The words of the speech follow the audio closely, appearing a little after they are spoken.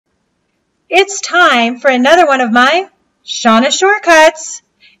It's time for another one of my Shauna Shortcuts.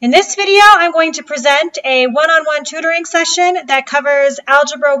 In this video, I'm going to present a one-on-one tutoring session that covers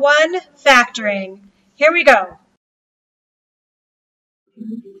Algebra 1 factoring. Here we go.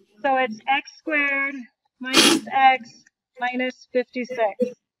 So it's x squared minus x minus 56.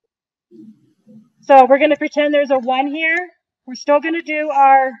 So we're going to pretend there's a 1 here. We're still going to do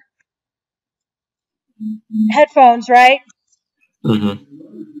our headphones, right? Mm-hmm.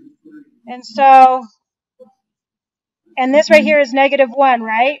 And this right here is -1,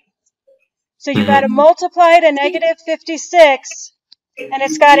 right? So you got to multiply to -56, and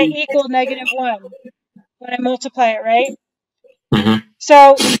it's got to equal -1 when I multiply it, right? Mm-hmm.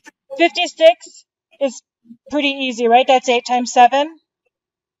 So 56 is pretty easy, right? That's 8 times 7.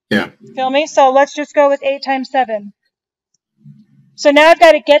 Yeah. Feel me? So let's just go with 8 times 7. So now I've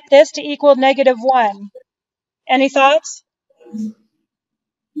got to get this to equal -1. Any thoughts?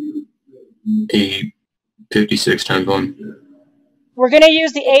 8, 56 times 1. We're going to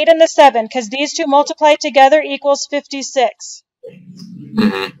use the 8 and the 7 because these two multiplied together equals 56.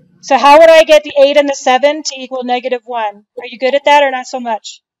 Mm-hmm. So how would I get the 8 and the 7 to equal -1? Are you good at that or not so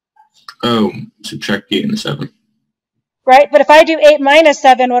much? Oh, subtract the 8 and the 7. Right? But if I do 8 minus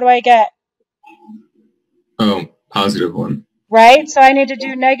 7, what do I get? Oh, +1. Right? So I need to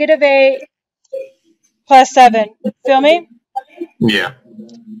do -8 plus 7. Feel me? Yeah.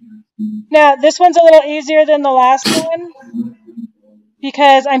 Now, this one's a little easier than the last one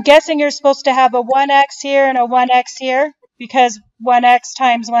because I'm guessing you're supposed to have a 1x here and a 1x here because 1x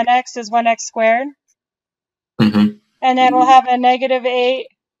times 1x is 1x squared. Mm-hmm. And then we'll have a -8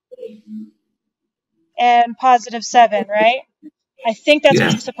 and +7, right? I think that's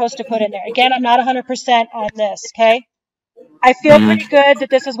what you're supposed to put in there. Again, I'm not 100% on this, okay? I feel pretty good that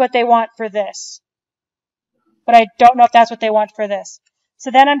this is what they want for this. But I don't know if that's what they want for this. So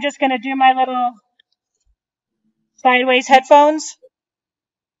then I'm just going to do my little sideways headphones.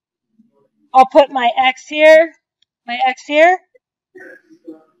 I'll put my x here,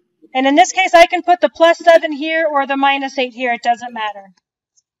 and in this case I can put the +7 here or the -8 here, it doesn't matter.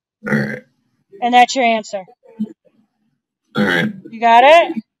 Alright. And that's your answer. Alright. You got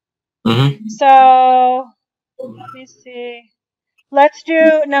it? Mm-hmm. So, let me see. Let's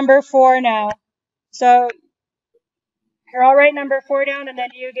do number 4 now. So, here, I'll write number 4 down and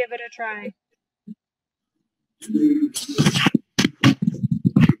then you give it a try.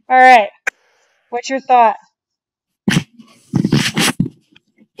 Alright. What's your thought?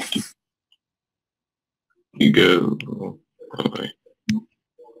 You go. Okay.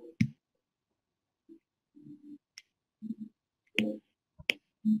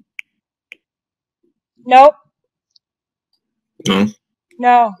 Nope. No?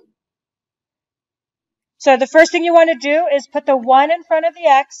 No. So the first thing you want to do is put the 1 in front of the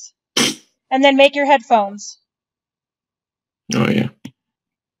x and then make your headphones. Oh, yeah.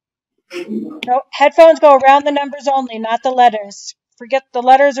 No, headphones go around the numbers only, not the letters. Forget the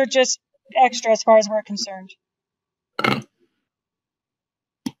letters are just extra as far as we're concerned.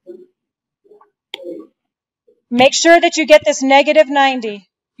 Make sure that you get this -90.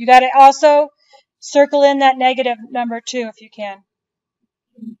 You got to also circle in that negative number too if you can.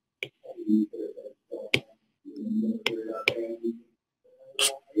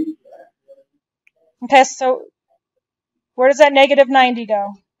 Okay, so where does that -90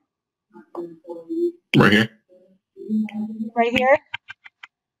 go? Right here? Right here?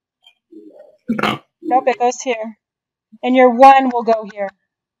 No. Nope, it goes here. And your 1 will go here.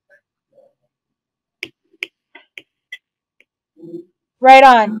 Right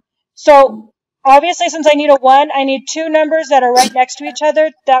on. So, obviously, since I need a 1, I need 2 numbers that are right next to each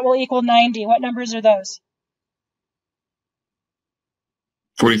other that will equal 90. What numbers are those?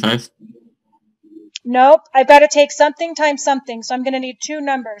 45? Nope. I've got to take something times something. So I'm going to need 2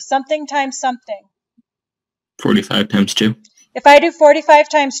 numbers. Something times something. 45 times 2? If I do 45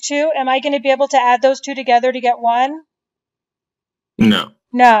 times 2, am I going to be able to add those 2 together to get 1? No.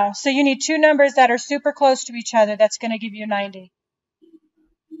 No. So you need 2 numbers that are super close to each other. That's going to give you 90.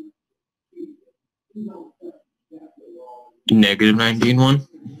 -90 and 1?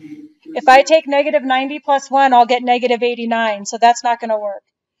 If I take -90 plus 1, I'll get -89. So that's not going to work.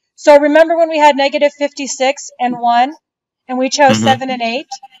 So remember when we had -56 and 1, and we chose 7 and 8?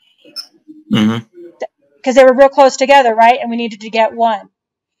 Mm-hmm. Because they were real close together, right? And we needed to get 1.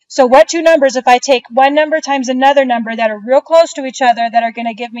 So what 2 numbers, if I take one number times another number that are real close to each other that are going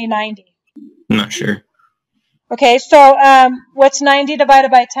to give me 90? I'm not sure. Okay, so what's 90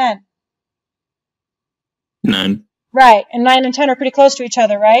 divided by 10? 9. Right, and 9 and 10 are pretty close to each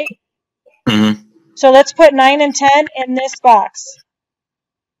other, right? Mm-hmm. So let's put 9 and 10 in this box.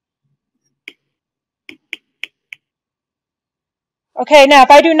 Okay, now if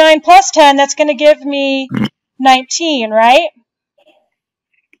I do 9 plus 10, that's going to give me 19, right?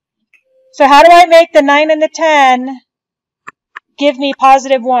 So how do I make the 9 and the 10 give me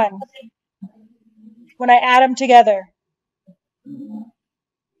positive 1 when I add them together?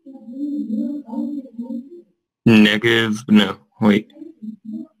 No, wait.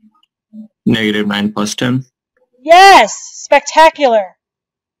 Negative 9 plus 10? Yes! Spectacular.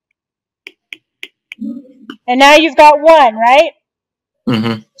 And now you've got 1, right?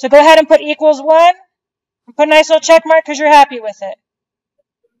 Mm-hmm. So go ahead and put equals 1. And put a nice little check mark because you're happy with it.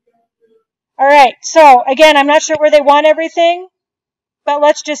 All right, so again, I'm not sure where they want everything, but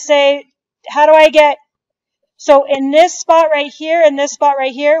let's just say, how do I get, so in this spot right here and this spot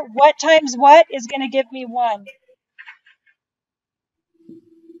right here, what times what is going to give me 1?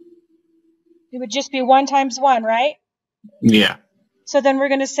 It would just be 1 times 1, right? Yeah. So then we're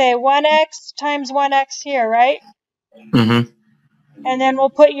going to say 1x times 1x here, right? Mm-hmm. And then we'll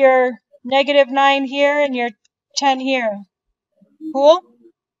put your negative 9 here and your 10 here. Cool?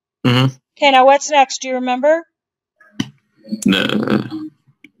 Mm-hmm. Okay, now what's next? Do you remember?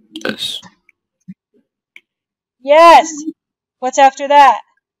 This. Yes. What's after that?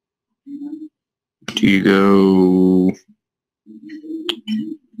 Do you go...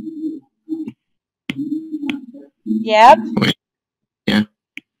 Yep. Wait. Yeah.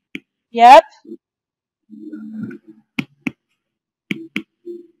 Yep.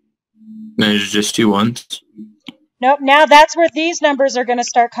 There's just 2 ones. Nope, now that's where these numbers are going to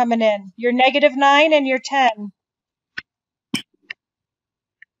start coming in. Your negative 9 and your 10.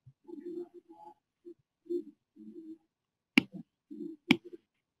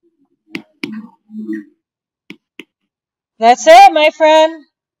 That's it, my friend.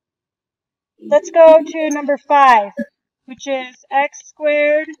 Let's go to number 5, which is x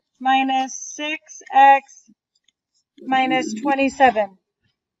squared minus 6x minus 27.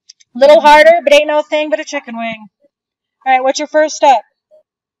 Little harder, but ain't no thing but a chicken wing. All right, what's your first step?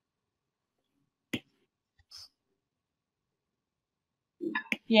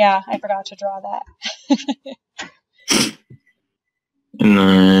 Yeah, I forgot to draw that. And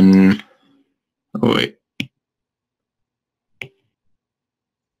then... Oh, wait.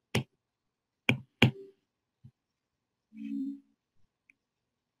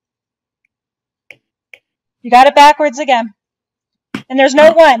 You got it backwards again. And there's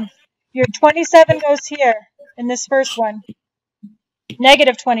no 1. Your 27 goes here in this first one.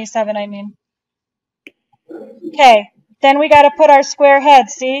 Negative 27, I mean. Okay, then we got to put our square head,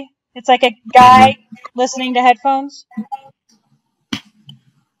 see? It's like a guy listening to headphones.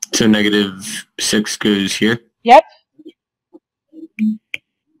 So negative 6 goes here? Yep.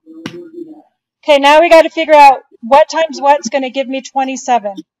 Okay, now we got to figure out what times what's going to give me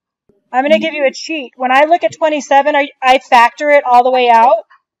 27. I'm going to give you a cheat. When I look at 27, I factor it all the way out.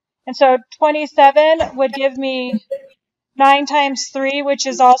 And so 27 would give me 9 times 3, which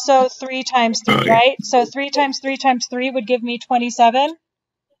is also 3 times 3, right? So 3 times 3 times 3 would give me 27.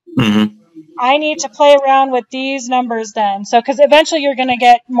 Mm-hmm. I need to play around with these numbers then. So, because eventually you're going to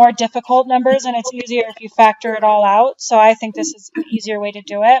get more difficult numbers, and it's easier if you factor it all out. So I think this is an easier way to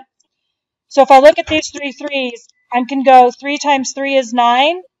do it. So if I look at these 3 3s, I can go 3 times 3 is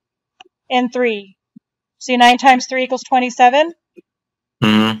 9 and 3. See, 9 times 3 equals 27.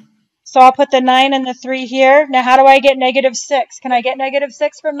 Mm-hmm. So I'll put the 9 and the 3 here. Now, how do I get negative 6? Can I get negative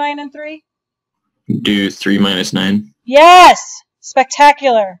 6 from 9 and 3? Do 3 minus 9. Yes!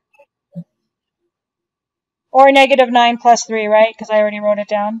 Spectacular. Or negative 9 plus 3, right? Because I already wrote it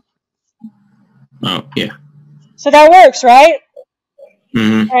down. Oh, yeah. So that works, right?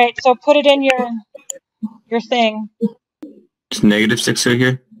 Mm-hmm. All right, so put it in your thing. It's negative 6 over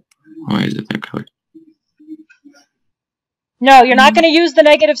here? Why is it that color? No, you're not going to use the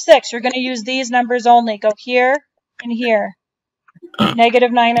negative 6. You're going to use these numbers only. Go here and here.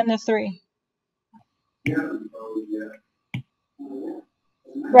 Negative 9 and the 3.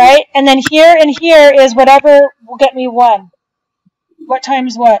 Right? And then here and here is whatever will get me 1. What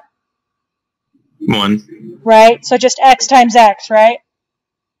times what? 1. Right? So just x times x, right?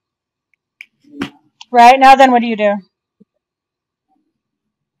 Right? Now then what do you do?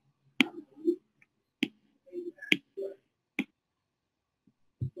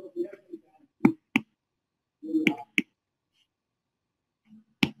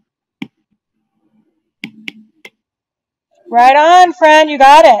 Right on, friend. You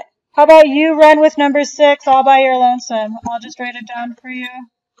got it. How about you run with number 6 all by your lonesome? I'll just write it down for you.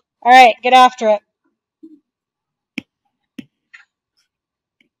 All right, get after it.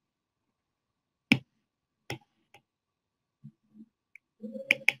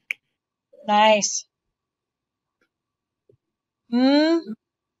 Nice.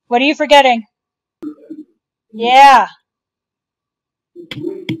 What are you forgetting? Yeah.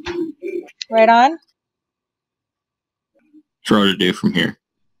 Right on. It's hard to do from here.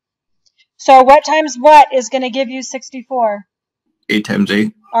 So what times what is going to give you 64? 8 times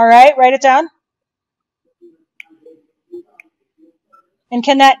 8. All right, write it down. And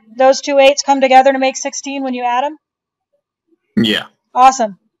can those two 8s come together to make 16 when you add them? Yeah.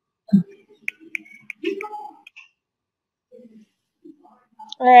 Awesome.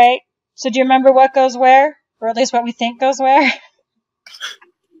 All right. So do you remember what goes where? Or at least what we think goes where?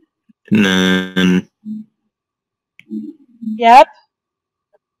 And then... Yep.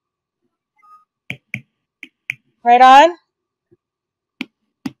 Right on.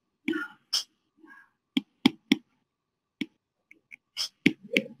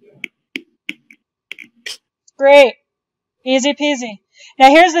 Great. Easy peasy. Now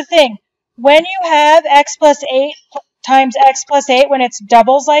here's the thing. When you have x plus 8 times x plus 8, when it's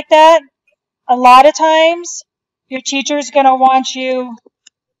doubles like that, a lot of times your teacher's going to want you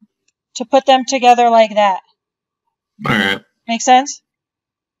to put them together like that. All right. Make sense?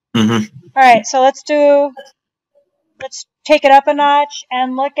 Mm-hmm. All right, so let's take it up a notch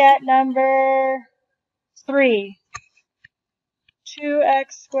and look at number 3. 2x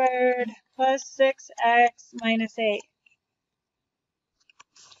squared plus 6x minus 8.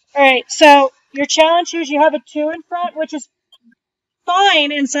 All right, so your challenge here is you have a 2 in front, which is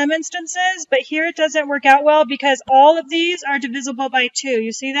fine in some instances, but here it doesn't work out well because all of these are divisible by 2.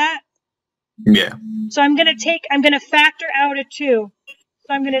 You see that? Yeah. So I'm going to factor out a 2. So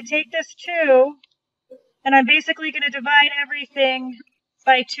I'm going to take this 2, and I'm basically going to divide everything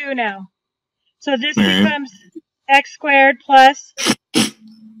by 2 now. So this becomes x squared plus,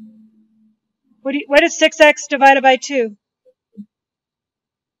 what is 6x divided by 2?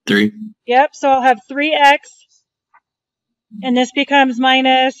 3. Yep, so I'll have 3x, and this becomes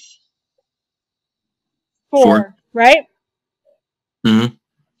minus 4. Right? Mm-hmm.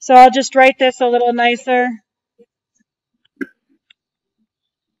 So I'll just write this a little nicer.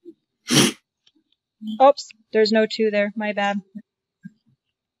 Oops, there's no 2 there. My bad.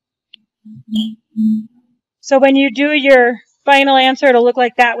 So when you do your final answer, it'll look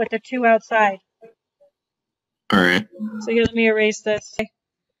like that with the 2 outside. All right. So here, let me erase this.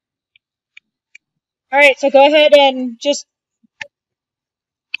 All right, so go ahead and just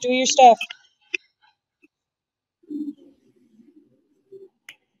do your stuff.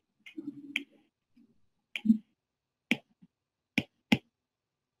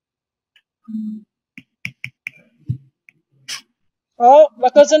 Oh,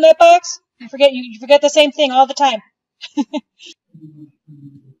 what goes in that box? You forget the same thing all the time.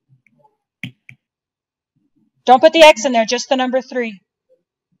 Don't put the X in there, just the number 3.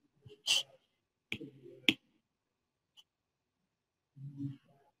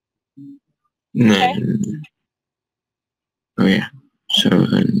 Okay. Oh yeah. So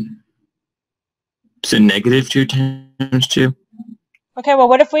then, is it negative 2 times 2? Okay, well,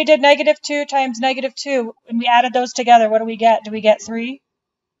 what if we did negative 2 times negative 2, and we added those together? What do we get? Do we get 3?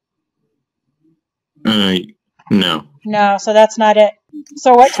 No. No, so that's not it.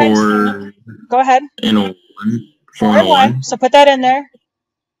 So what times 4? Go ahead. And a 1. 4 and a 1. So put that in there.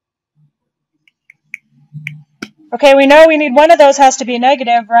 Okay, we know we need one of those has to be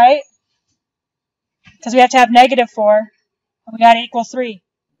negative, right? Because we have to have negative 4. And we got to equal 3.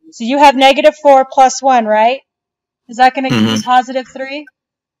 So you have negative 4 plus 1, right? Is that going to give you positive 3?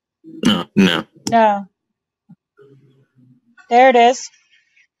 No. No. No. There it is.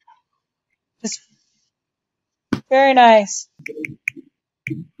 Very nice.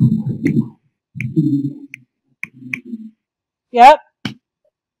 Yep.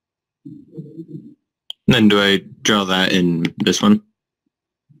 Then do I draw that in this one?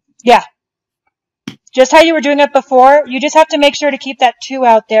 Yeah. Just how you were doing it before, you just have to make sure to keep that 2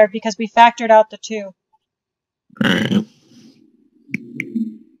 out there because we factored out the 2. Alright.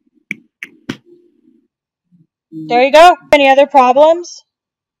 There you go. Any other problems?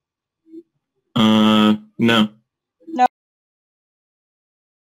 No.